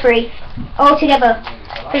 and L3, all together,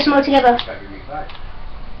 press them all together.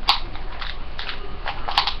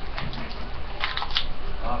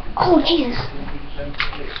 Oh, Jesus.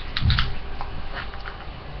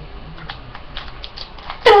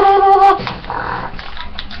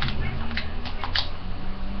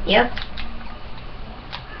 Yep.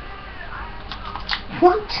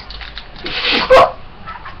 What?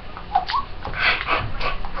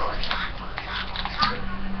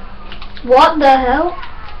 What the hell?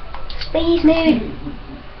 Space mood.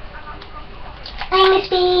 I'm a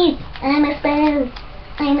space. I'm a spouse.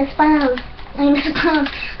 I'm a spouse. I'm a spouse.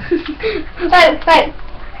 Right.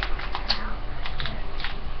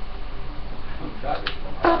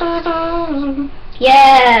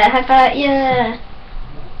 Yeah, high five, yeah.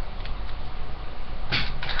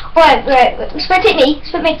 Right. Spectate me,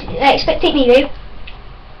 spectate me, dude.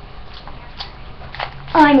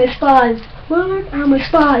 I'm a spaz. What? I'm a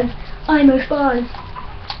spaz. I'm a spaz.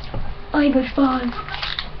 I'm a spaz.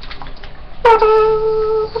 What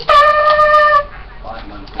was that?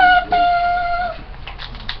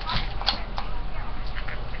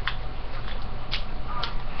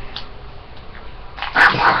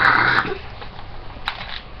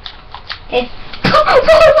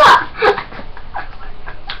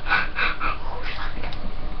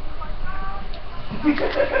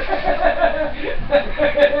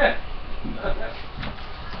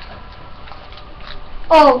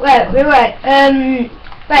 Oh, right.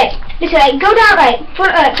 Right. Listen, go down,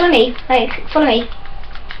 follow me, follow me.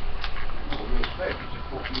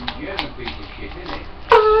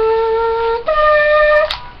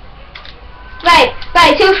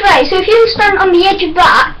 Right, so if you stand on the edge of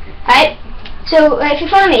that, right, so if you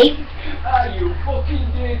follow me, You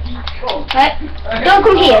fucking dirty cunt. right, don't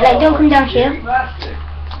come here, don't come down here.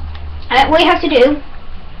 Right, what you have to do,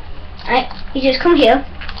 right, you just come here.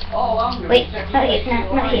 Wait, not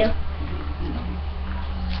here.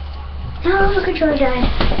 No, the controller died.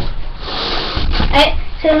 Right,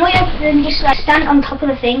 so then what you have to do is just stand on top of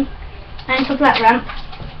the thing, and on top of that ramp.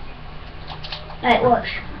 Right, watch.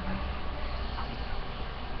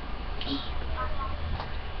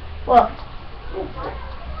 What?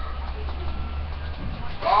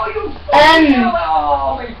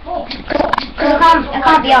 Because I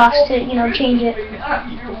can't be asked to, change it.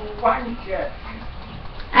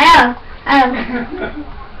 I know.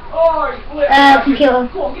 Computer.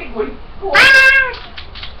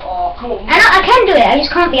 I can do it, I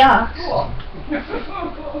just can't be asked.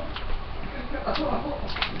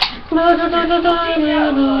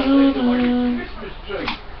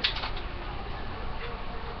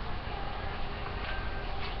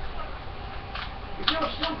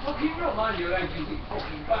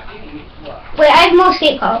 Wait, I have more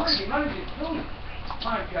skate parks.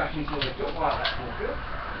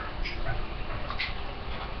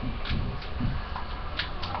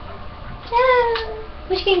 Yeah, I'm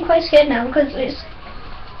just getting quite scared now because it's...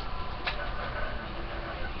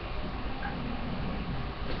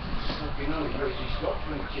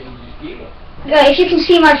 Yeah, if you can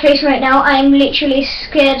see my face right now, I am literally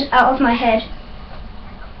scared out of my head.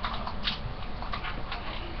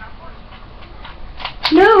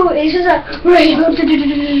 No, it's just a retard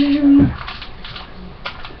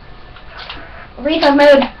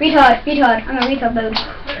mode. Retard. I'm a retard mode.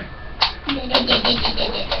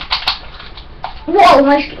 Whoa,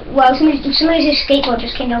 wow, somebody's skateboard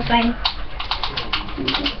just came down flying.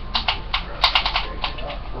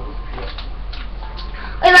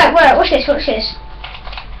 Right, watch this.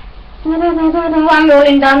 I'm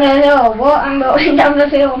rolling down the hill. What? I'm rolling down the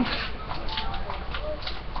hill.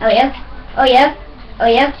 Oh yeah.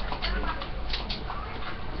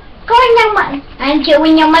 Going down my... I'm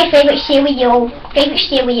chewing on my favorite cereal.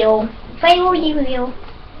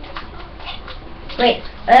 Wait,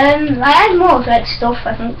 I had more stuff,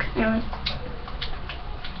 I think.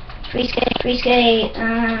 Free skate,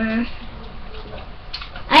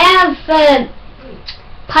 I have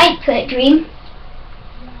pipe dream,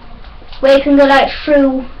 where you can go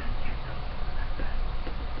through.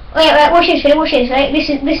 Oh yeah, right, watch this, right? This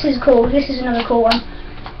is cool. This is another cool one.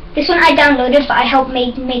 This one I downloaded, but I helped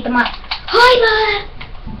made the map. Hi there!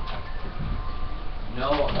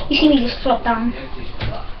 You see me just flop down.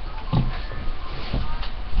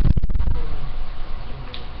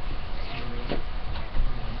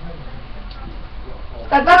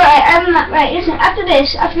 Right, listen, after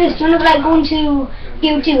this, do you want to go into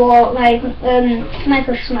YouTube or Microsoft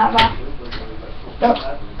or something like that? Look.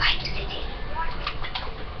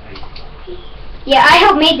 Yeah, I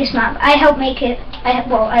helped make this map. I helped make it. I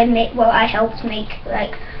helped make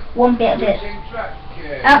one bit of it. I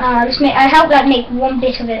don't know. I helped make one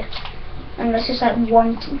bit of it, and that's just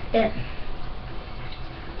one bit.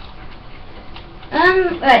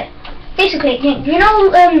 Right. Basically, do you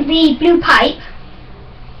know the blue pipe?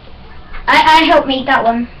 I helped make that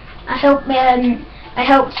one. I helped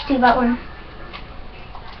do that one.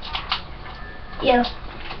 Yeah.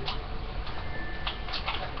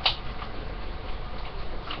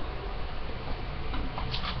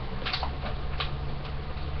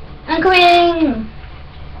 I'm coming!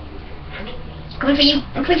 Coming for you.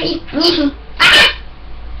 I'm coming for you. Ah!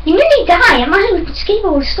 You nearly die. My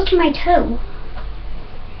skateboard was stuck in my toe.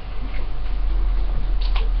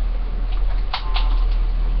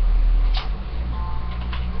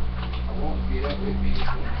 I won't get up with me.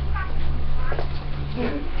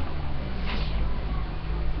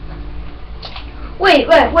 Wait.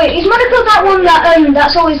 Is Monaco that one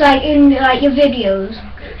that's always like in like your videos?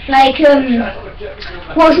 Like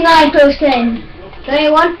what's Nitro saying? Is there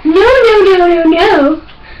anyone? No.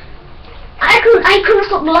 I couldn't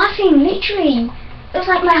stop laughing, literally. It was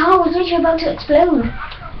like my heart was literally about to explode.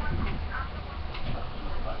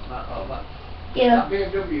 Yeah. That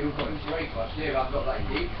BMW got into A-class here, I've got that in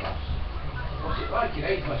D-class. What's it like in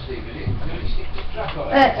A-class, Steve? Does it stick to track or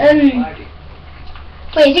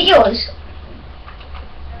Wait, is it yours?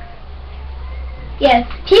 Yeah.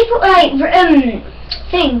 People like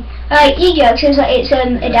thing E-Jerk says that it's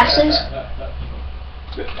Adas's.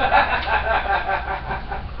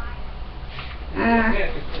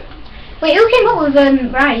 Wait, who came up with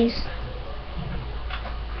Rise?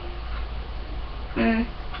 Are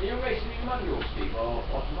you racing in manual, Steve, or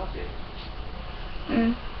automatic?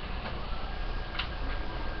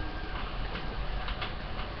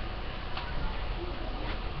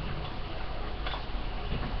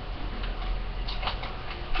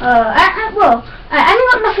 I haven't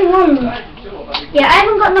got nothing wrong. Yeah, I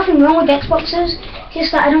haven't got nothing wrong with Xboxes.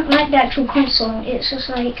 Just that I don't like the actual console. It's just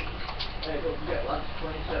like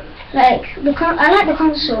I like the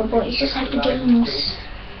console, but it's just like the games.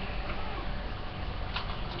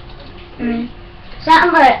 So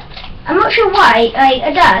I'm not sure why.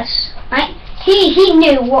 Adas, right? He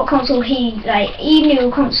knew what console he knew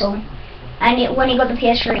console, and when he got the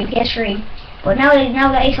PS3. But now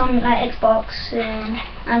that it's on like Xbox,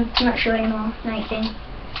 I'm not sure anymore. Thing.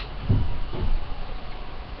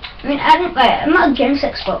 I mean, I'm not against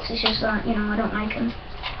Xbox. It's just that I don't like them.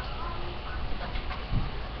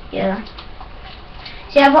 Yeah.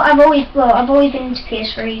 See, I've always been into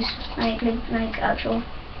PS3s, like actual.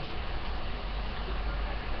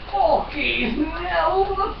 Fucking hell,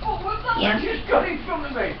 the fuck was that? Yeah. I just got in front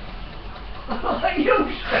of me. You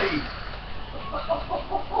Steve.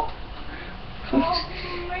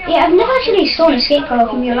 Yeah, I've never actually saw an escape car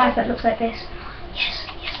in real life that looks like this.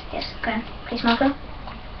 Yes. Okay, please marker.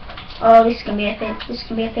 Oh, this is gonna be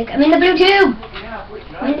epic. I'm in the blue tube.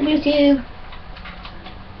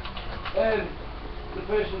 The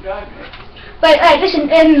person driving it. Wait, listen,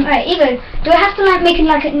 Evo, do I have to make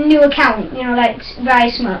a new account, like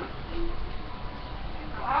Rise Smut?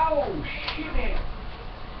 Oh, shit.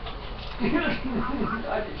 I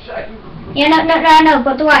didn't say. Yeah, no,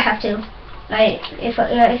 but do I have to? If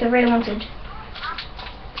I really wanted.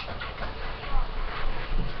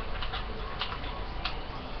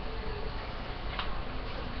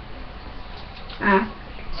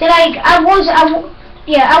 So I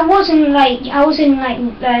was in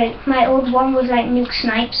my old one was like Nuke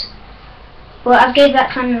Snipes, but I gave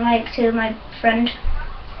that kind of to my friend.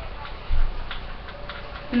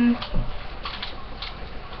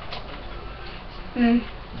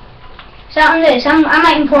 So on this, I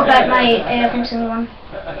might import my Vincent one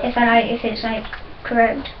if it's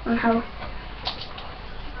correct on how.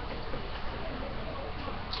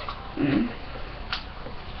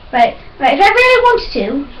 Right. If I really wanted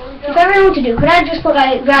to, could I just put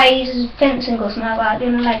Rise fencing or something like that?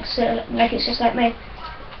 So, it's just like me.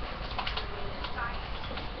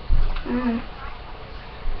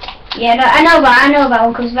 Yeah, no, I know about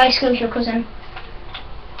one because Vice Skill's your cousin.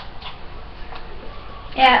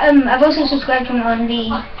 Yeah, I've also subscribed to him on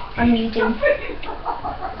YouTube.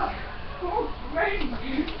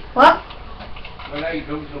 What? Well, now you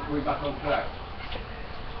don't, so put it back on track.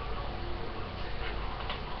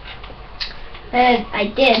 I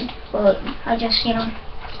did, but I just,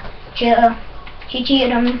 she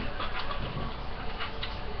cheated on me.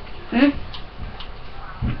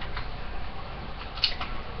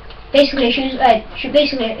 Basically, she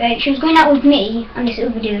was going out with me and this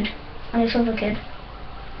other dude, and this other kid.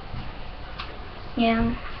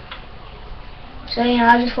 Yeah. So,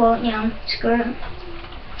 I just thought, screw it.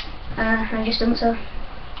 I just done so.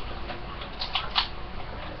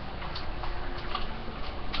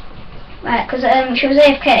 Right, because she was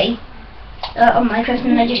AFK on Minecraft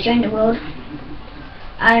and I just joined the world.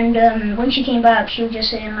 And when she came back, she was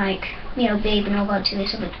just saying babe and all that to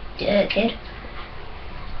this other kid.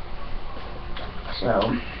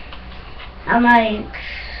 So, I'm like,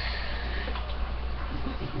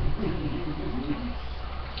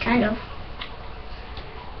 kind of.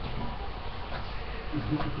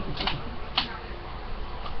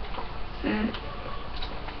 I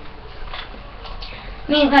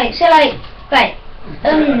mean, Right.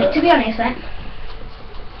 To be honest, right.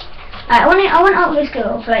 I went out with this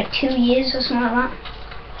girl for like 2 years or something like that.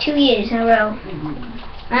 2 years in a row.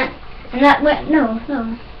 Right? And that went no.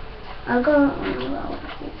 I'll go.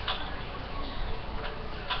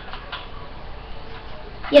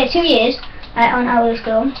 Yeah, 2 years. On out with this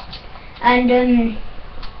girl, and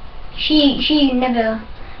she never.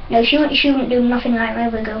 No, she wouldn't do nothing like my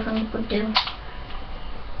other girlfriend would do.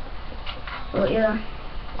 But yeah.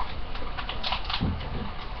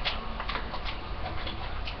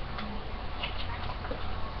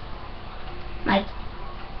 Like,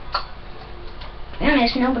 to be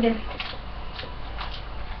honest, nobody.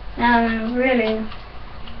 I'm really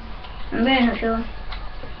not sure.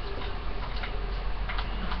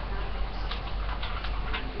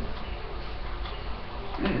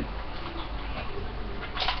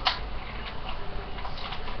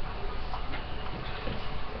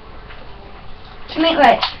 I mean,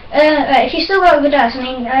 right, if you still work with us, I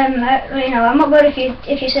mean, you know, I'm not good if you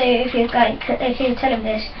tell him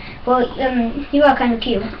this, but you are kind of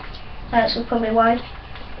cute. That's probably why.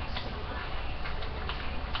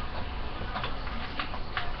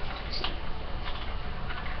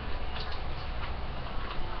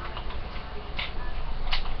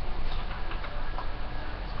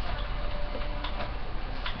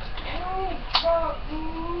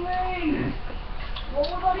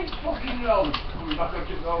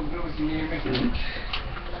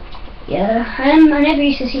 Yeah, I never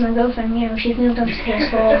used to see my girlfriend, you know, she's moved on to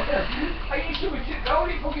PS4. I used to sit down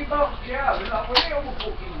in fucking box chair and that way over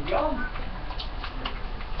fucking gone.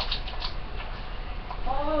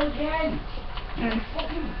 Oh, again.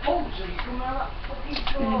 Fucking bolts and you come out of that fucking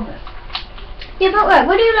corner. Yeah, but right,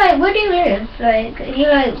 where do you live? Like, you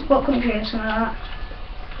like, what country or something like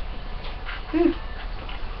that?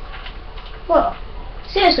 What?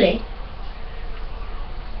 Seriously?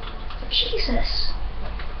 Jesus.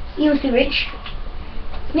 You must be rich.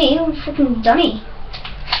 Me, I'm fucking Donny,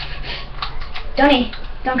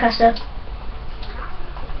 Doncaster.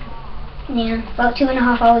 Yeah, about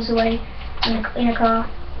 2.5 hours away in a car.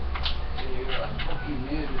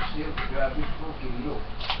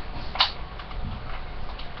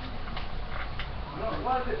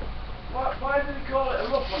 Why do they call it a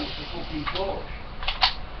rough one? It's a fucking Porsche.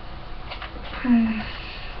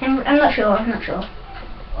 I'm not sure.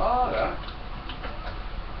 Oh, yeah.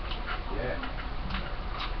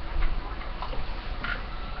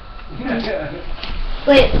 Yeah.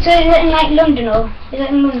 Wait, so is it in like London or is it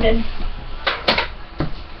in London?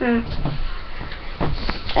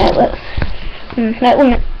 Well. Right, 1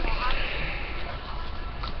 minute.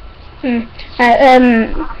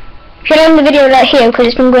 Should I end the video right here because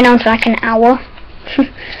it's been going on for like an hour.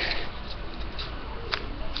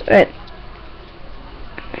 Right.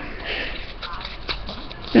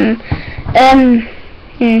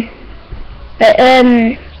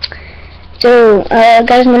 So,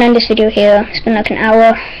 guys, I'm gonna end this video here. It's been like an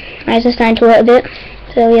hour. I was just starting to work a bit.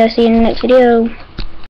 So yeah, see you in the next video.